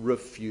dead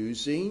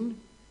refusing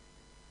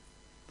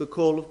the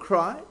call of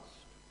Christ?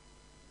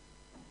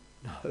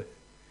 No.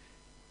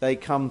 They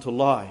come to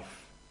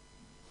life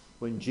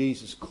when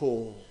Jesus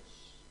calls.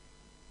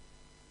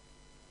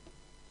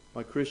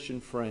 My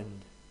Christian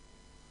friend,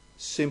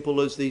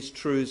 simple as these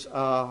truths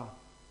are,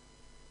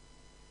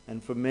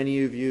 and for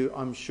many of you,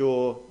 I'm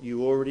sure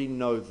you already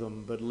know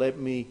them, but let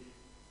me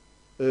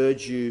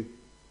urge you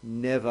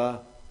never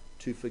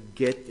to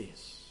forget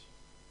this.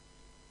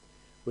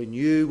 When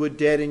you were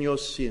dead in your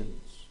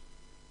sins,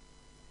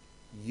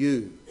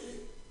 you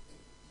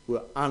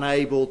were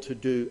unable to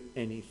do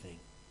anything.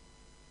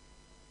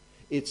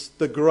 It's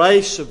the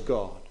grace of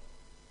God.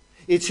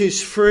 It's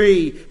his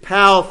free,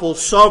 powerful,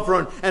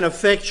 sovereign and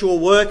effectual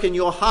work in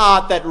your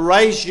heart that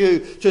raised you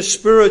to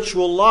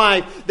spiritual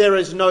life. There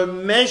is no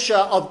measure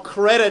of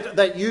credit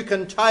that you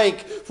can take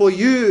for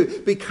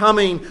you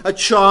becoming a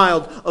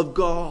child of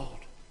God.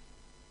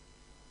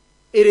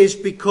 It is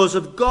because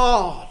of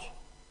God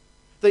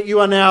that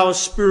you are now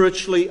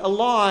spiritually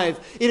alive.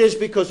 It is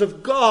because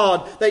of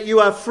God that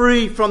you are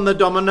free from the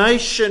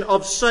domination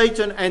of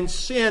Satan and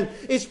sin.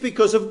 It's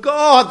because of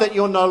God that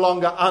you're no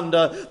longer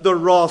under the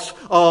wrath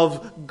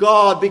of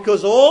God,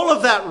 because all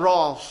of that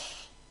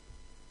wrath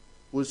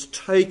was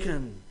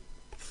taken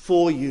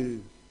for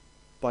you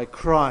by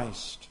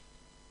Christ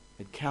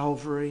at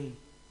Calvary.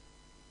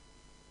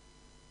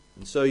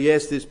 And so,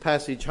 yes, this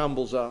passage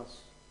humbles us,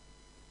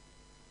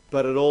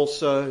 but it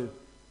also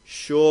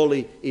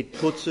surely it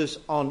puts us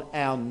on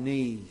our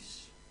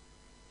knees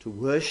to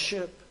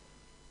worship.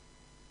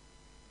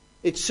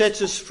 It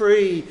sets us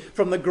free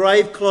from the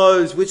grave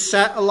clothes which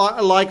sat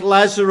like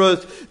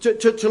Lazarus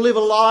to live a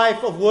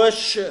life of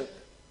worship.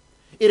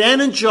 It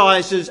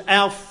energizes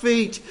our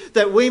feet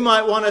that we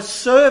might want to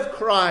serve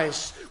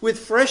Christ with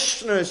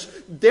freshness,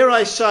 dare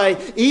I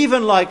say,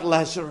 even like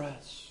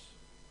Lazarus.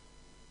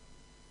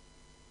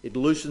 It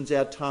loosens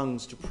our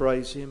tongues to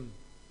praise him.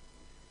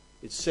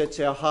 It sets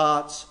our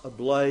hearts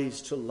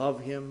ablaze to love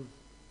him.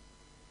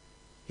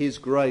 His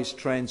grace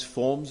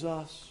transforms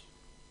us.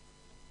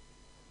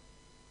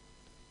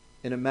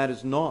 And it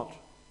matters not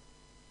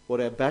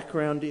what our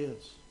background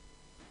is.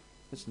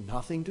 It's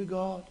nothing to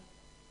God.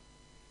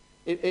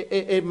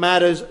 It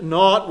matters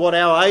not what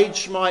our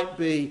age might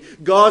be.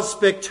 God's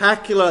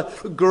spectacular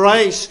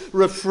grace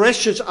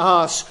refreshes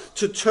us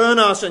to turn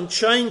us and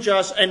change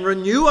us and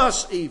renew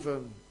us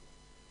even.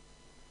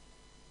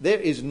 There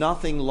is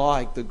nothing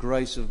like the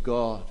grace of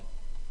God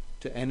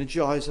to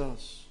energize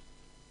us.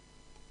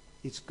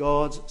 It's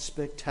God's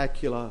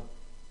spectacular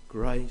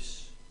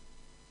grace.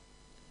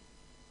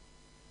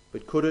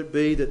 But could it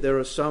be that there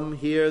are some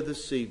here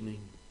this evening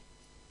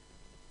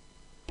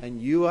and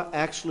you are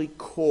actually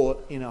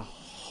caught in a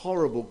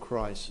horrible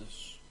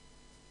crisis?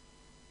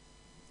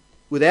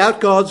 Without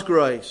God's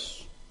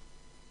grace,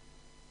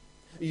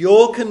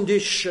 your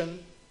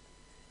condition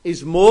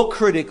is more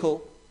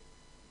critical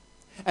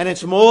and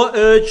it's more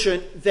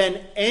urgent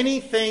than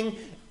anything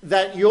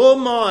that your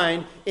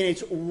mind in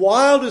its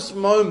wildest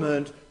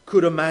moment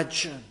could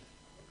imagine.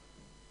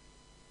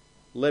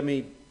 Let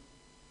me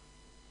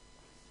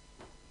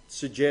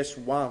suggest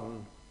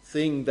one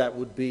thing that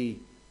would be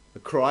a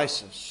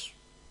crisis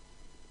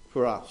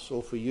for us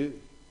or for you.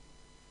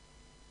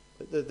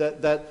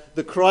 That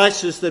the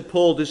crisis that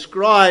Paul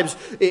describes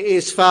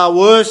is far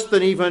worse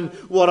than even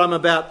what I'm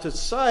about to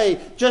say.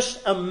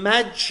 Just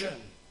imagine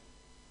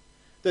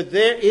that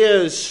there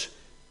is,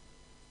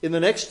 in the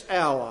next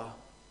hour,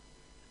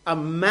 a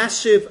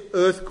massive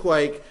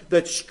earthquake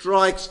that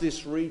strikes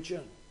this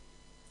region.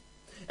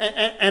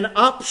 And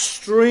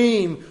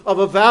upstream of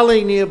a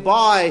valley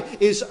nearby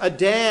is a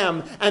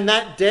dam, and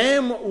that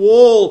dam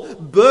wall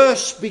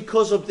bursts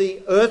because of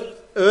the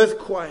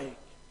earthquake.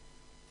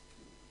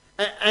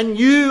 And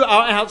you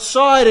are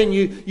outside and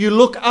you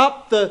look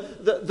up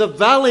the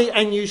valley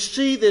and you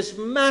see this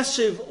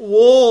massive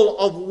wall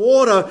of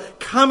water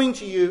coming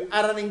to you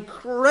at an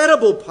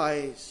incredible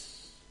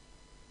pace.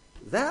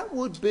 That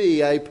would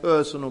be a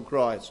personal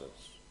crisis.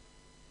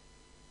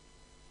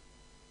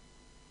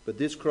 But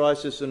this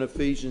crisis in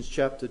Ephesians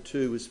chapter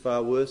 2 is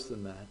far worse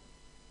than that.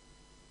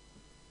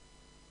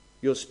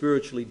 You're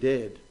spiritually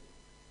dead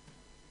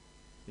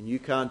and you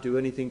can't do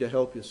anything to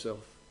help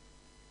yourself.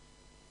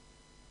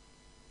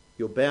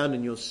 You're bound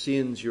in your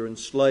sins, you're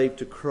enslaved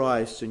to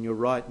Christ, and you're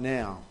right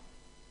now,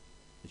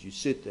 as you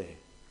sit there,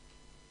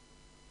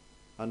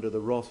 under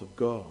the wrath of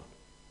God.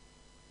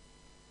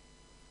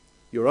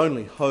 Your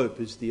only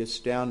hope is the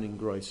astounding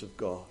grace of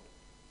God.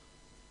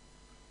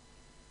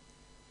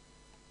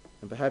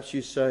 And perhaps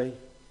you say,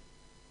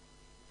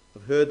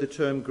 I've heard the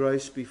term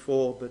grace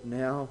before, but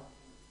now,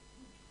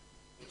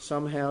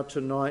 somehow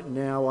tonight,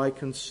 now I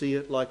can see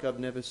it like I've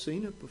never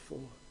seen it before.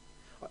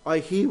 I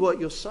hear what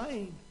you're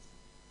saying.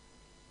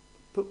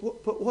 But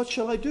what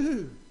shall I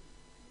do?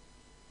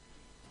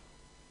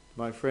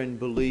 My friend,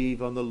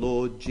 believe on the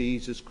Lord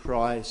Jesus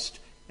Christ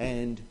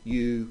and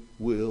you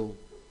will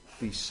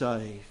be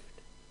saved.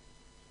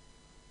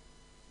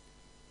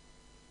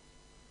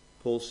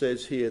 Paul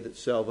says here that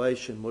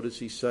salvation, what does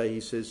he say?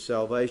 He says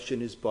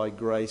salvation is by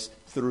grace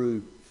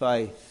through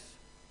faith.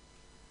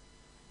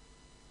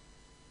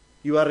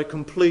 You are to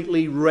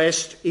completely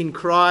rest in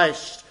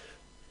Christ.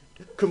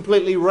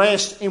 Completely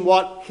rest in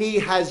what He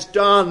has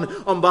done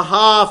on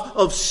behalf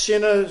of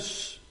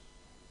sinners.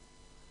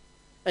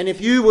 And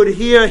if you would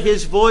hear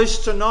His voice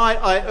tonight,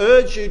 I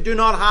urge you, do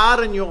not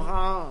harden your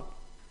heart.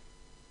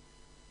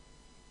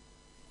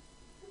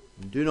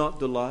 And do not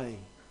delay.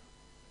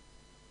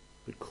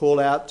 But call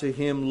out to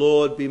Him,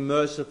 Lord, be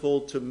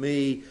merciful to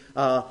me,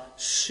 a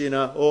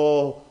sinner.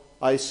 Oh,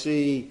 I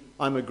see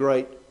I'm a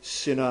great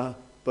sinner,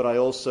 but I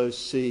also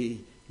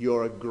see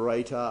You're a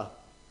greater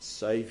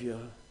Saviour.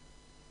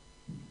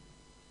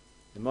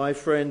 And my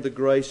friend, the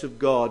grace of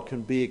God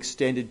can be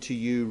extended to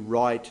you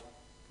right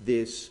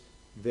this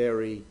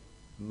very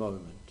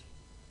moment.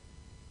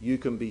 You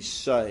can be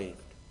saved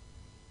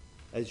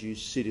as you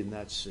sit in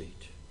that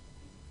seat.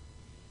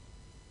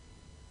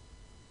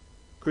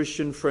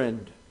 Christian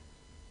friend,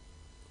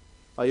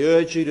 I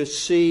urge you to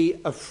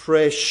see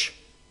afresh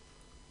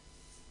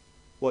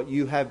what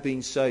you have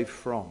been saved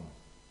from.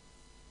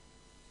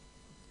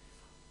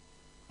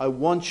 I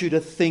want you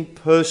to think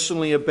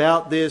personally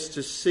about this,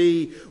 to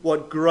see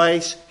what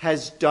grace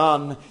has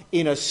done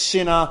in a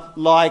sinner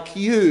like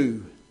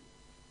you.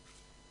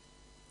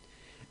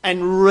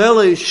 And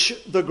relish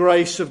the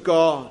grace of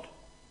God.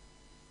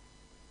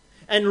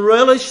 And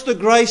relish the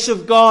grace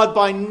of God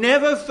by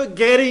never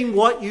forgetting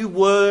what you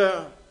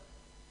were.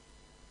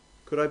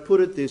 Could I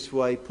put it this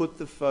way? Put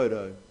the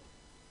photo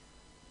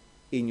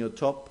in your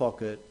top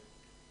pocket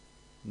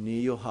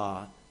near your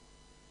heart.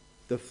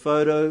 The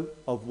photo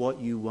of what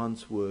you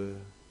once were.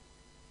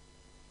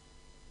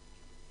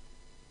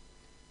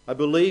 I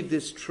believe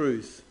this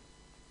truth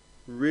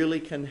really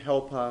can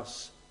help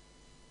us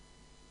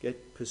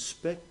get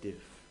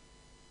perspective,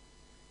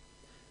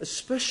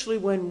 especially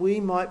when we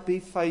might be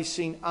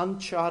facing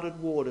uncharted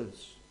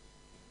waters.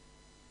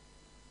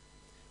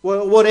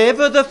 Well,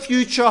 whatever the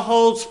future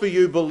holds for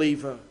you,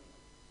 believer,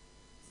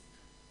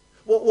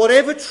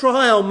 whatever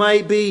trial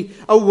may be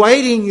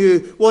awaiting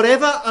you,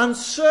 whatever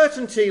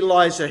uncertainty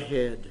lies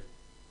ahead,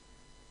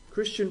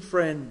 Christian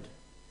friend,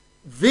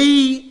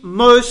 the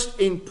most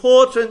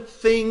important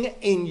thing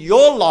in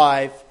your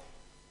life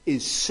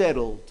is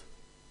settled.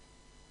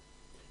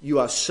 You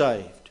are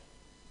saved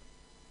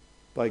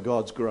by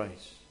God's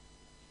grace.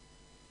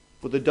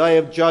 For the day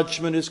of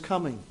judgment is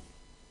coming.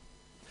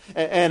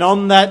 And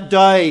on that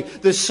day,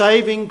 the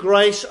saving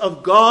grace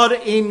of God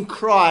in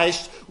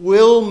Christ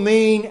will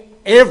mean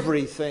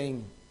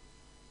everything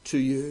to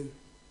you.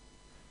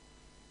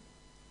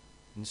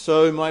 And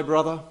so, my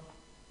brother,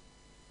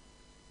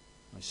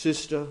 my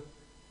sister,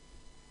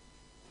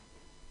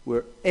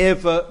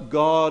 wherever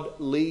God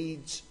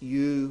leads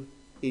you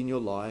in your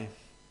life,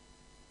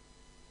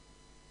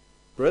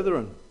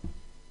 brethren,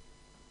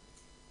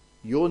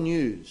 your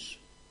news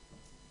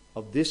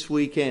of this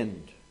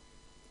weekend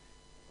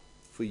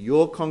for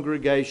your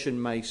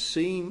congregation may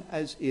seem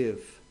as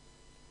if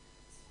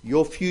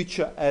your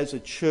future as a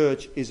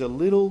church is a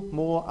little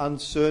more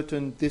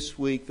uncertain this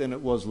week than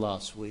it was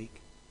last week.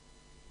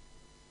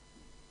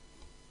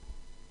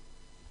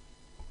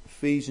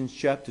 Ephesians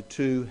chapter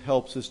 2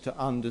 helps us to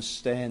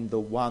understand the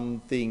one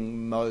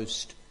thing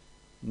most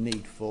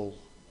needful.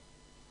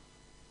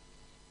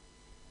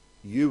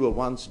 You were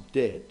once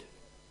dead,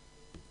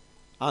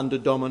 under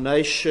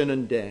domination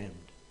and damned,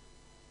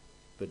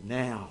 but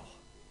now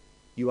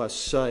you are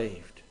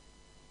saved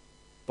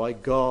by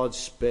God's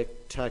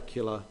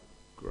spectacular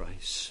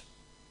grace.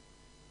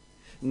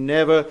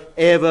 Never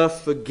ever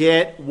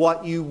forget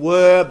what you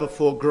were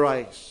before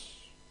grace.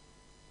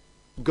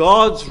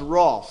 God's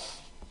wrath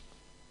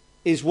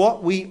is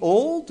what we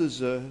all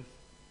deserve.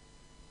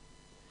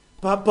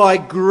 But by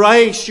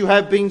grace you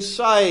have been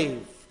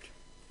saved.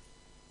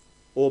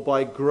 Or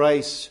by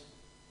grace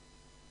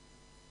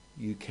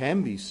you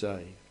can be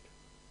saved.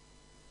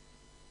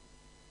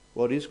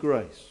 What is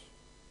grace?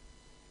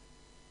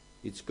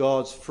 It's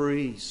God's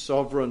free,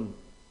 sovereign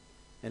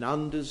and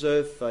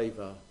undeserved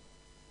favour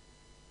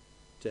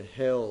to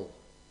hell-deserved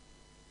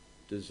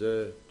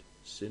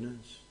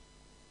sinners.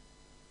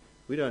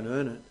 We don't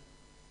earn it.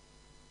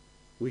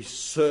 We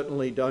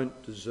certainly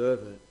don't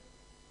deserve it.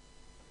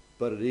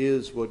 But it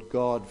is what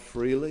God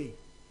freely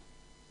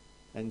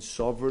and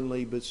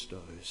sovereignly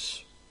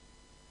bestows.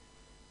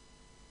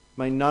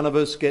 May none of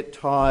us get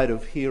tired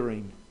of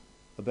hearing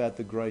about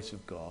the grace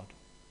of God.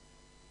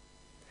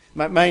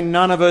 May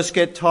none of us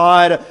get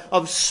tired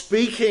of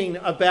speaking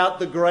about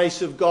the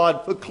grace of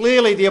God, for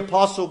clearly the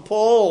Apostle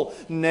Paul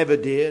never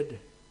did.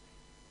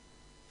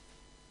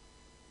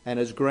 And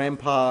as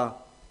Grandpa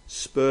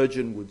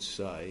Spurgeon would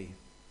say,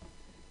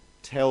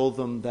 tell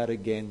them that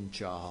again,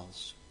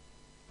 Charles.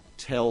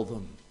 Tell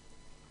them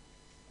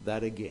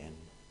that again.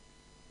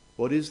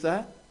 What is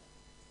that?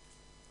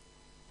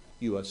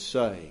 You are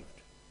saved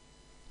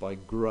by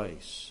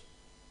grace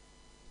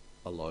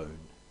alone.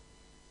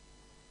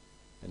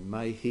 And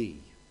may He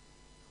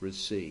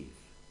receive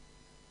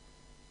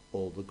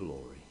all the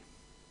glory.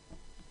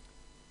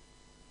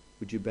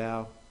 Would you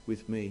bow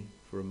with me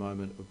for a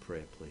moment of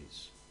prayer,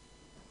 please?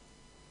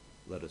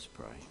 Let us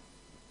pray.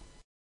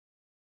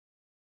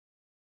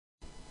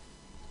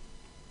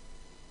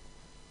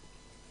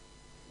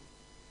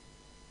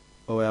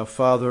 O our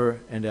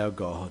Father and our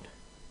God,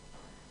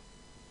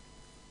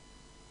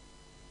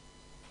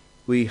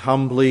 we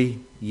humbly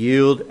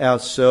yield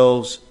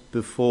ourselves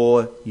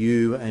before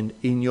you and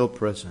in your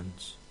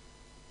presence.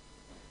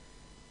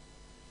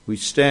 We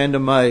stand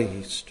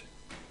amazed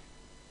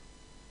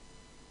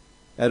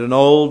at an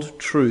old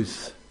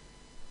truth,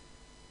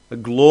 a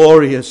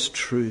glorious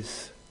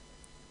truth,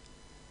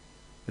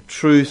 a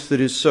truth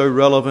that is so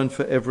relevant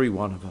for every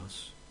one of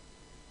us.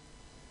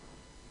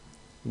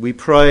 We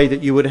pray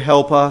that you would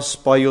help us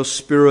by your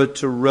Spirit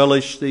to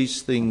relish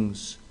these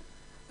things,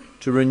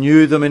 to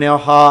renew them in our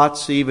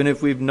hearts even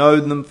if we've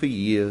known them for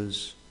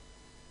years,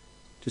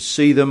 to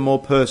see them more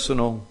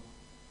personal,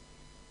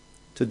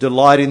 to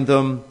delight in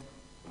them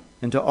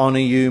and to honour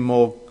you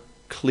more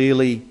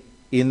clearly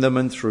in them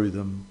and through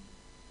them.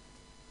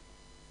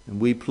 And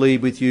we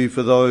plead with you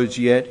for those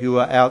yet who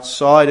are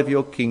outside of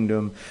your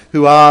kingdom,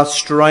 who are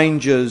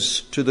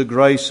strangers to the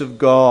grace of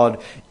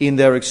God in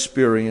their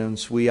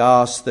experience. We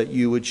ask that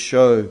you would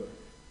show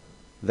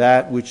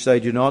that which they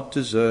do not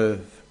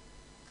deserve.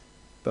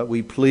 But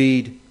we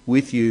plead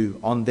with you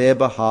on their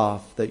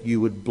behalf that you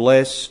would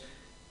bless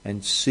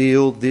and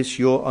seal this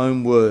your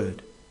own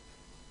word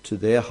to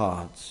their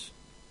hearts.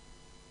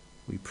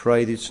 We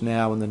pray this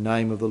now in the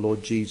name of the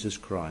Lord Jesus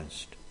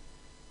Christ.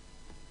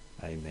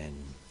 Amen.